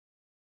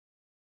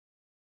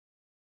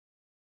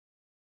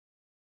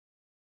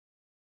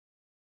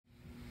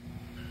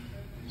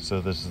So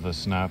this is the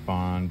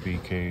ON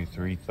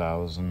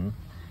BK3000.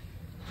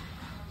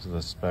 These are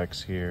the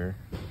specs here.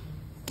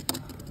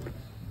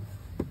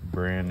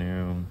 Brand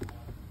new.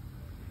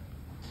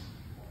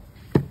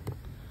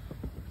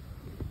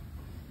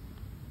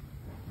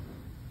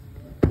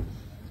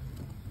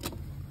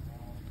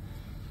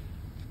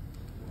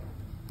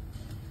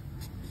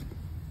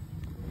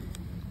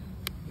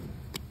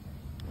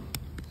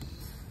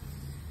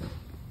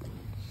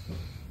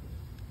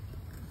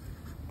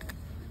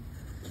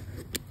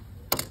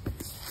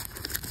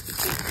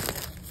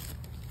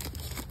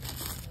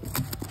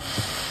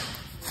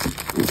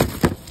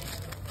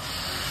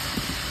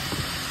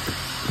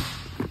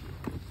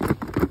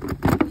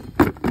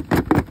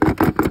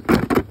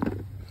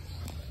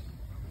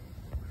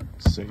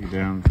 Set you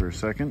down for a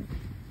second.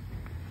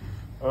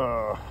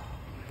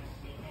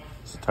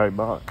 It's a tight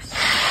box.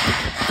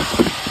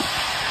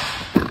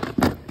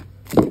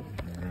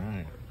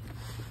 Alright.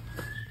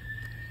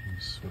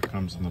 This is what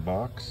comes in the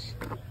box.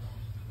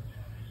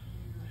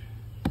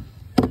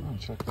 Oh,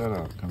 check that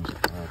out. Comes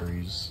with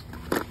batteries.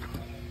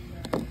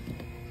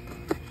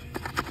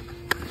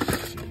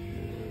 Let's see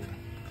here.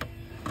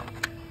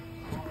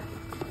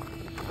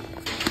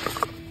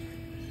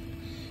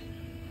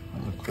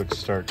 A quick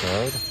start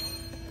guide.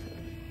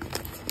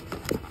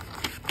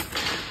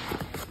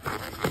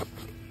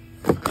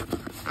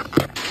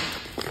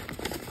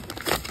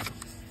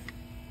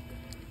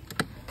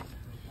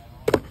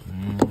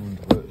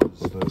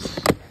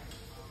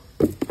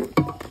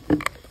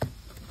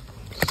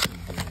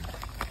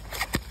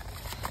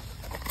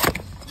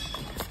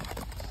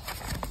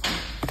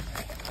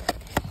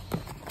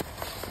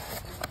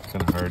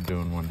 Kind of hard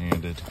doing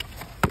one-handed.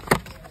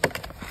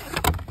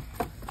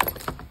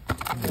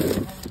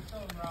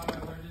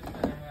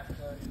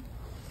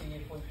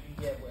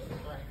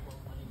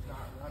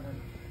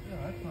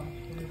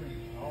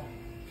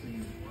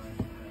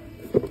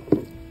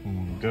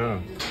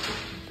 Go.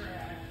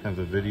 Have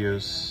the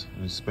videos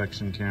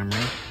inspection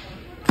camera,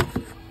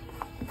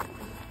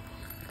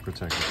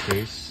 protective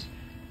case,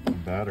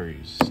 and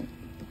batteries.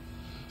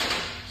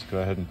 Let's go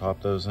ahead and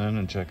pop those in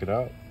and check it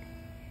out.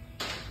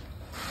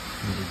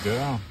 Here we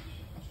go.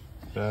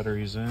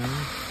 Batteries in.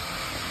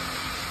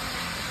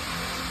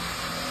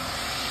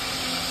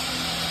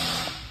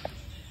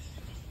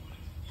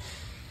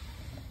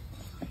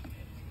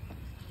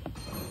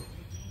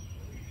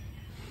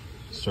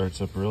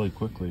 Starts up really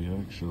quickly,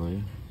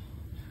 actually.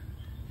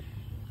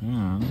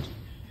 And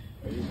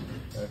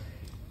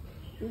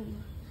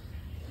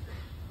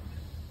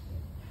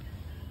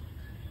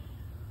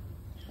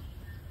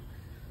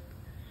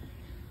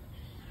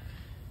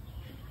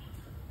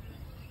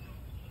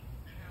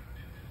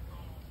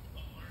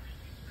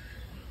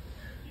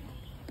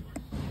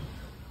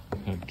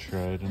I've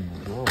tried in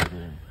the drawer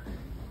here.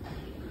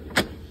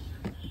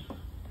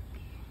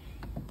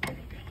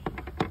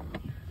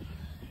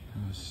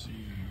 Let's see.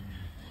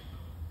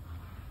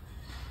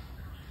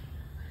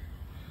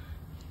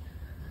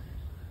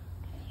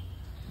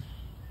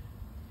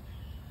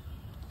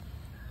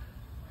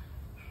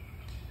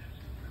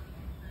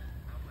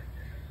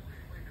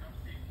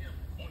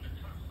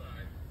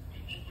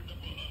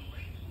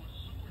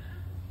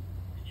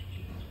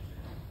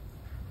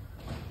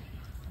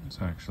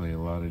 There's actually a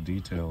lot of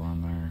detail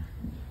on there.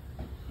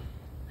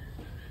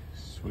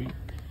 Sweet.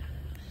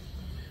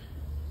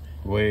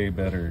 Way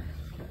better.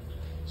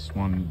 This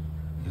one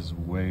is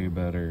way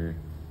better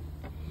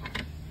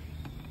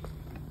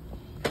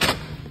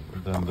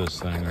than this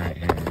thing right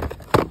here.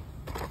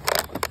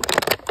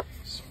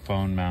 It's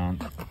phone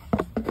mount,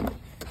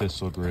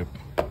 pistol grip,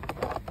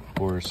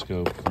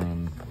 horoscope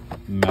from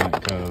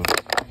MATCO.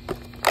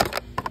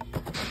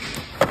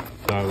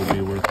 That would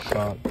be worth a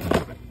shot,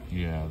 but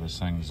yeah, this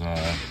thing's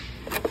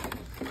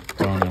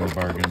thrown in the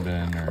bargain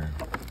bin or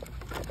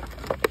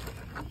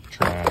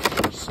trash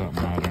or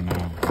something, I don't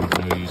know. I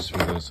have no use for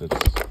this,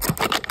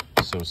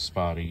 it's so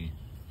spotty.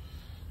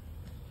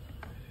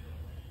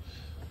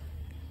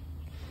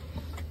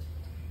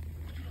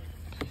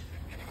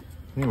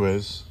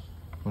 Anyways,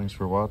 thanks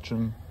for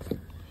watching.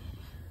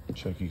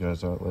 Check you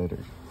guys out later.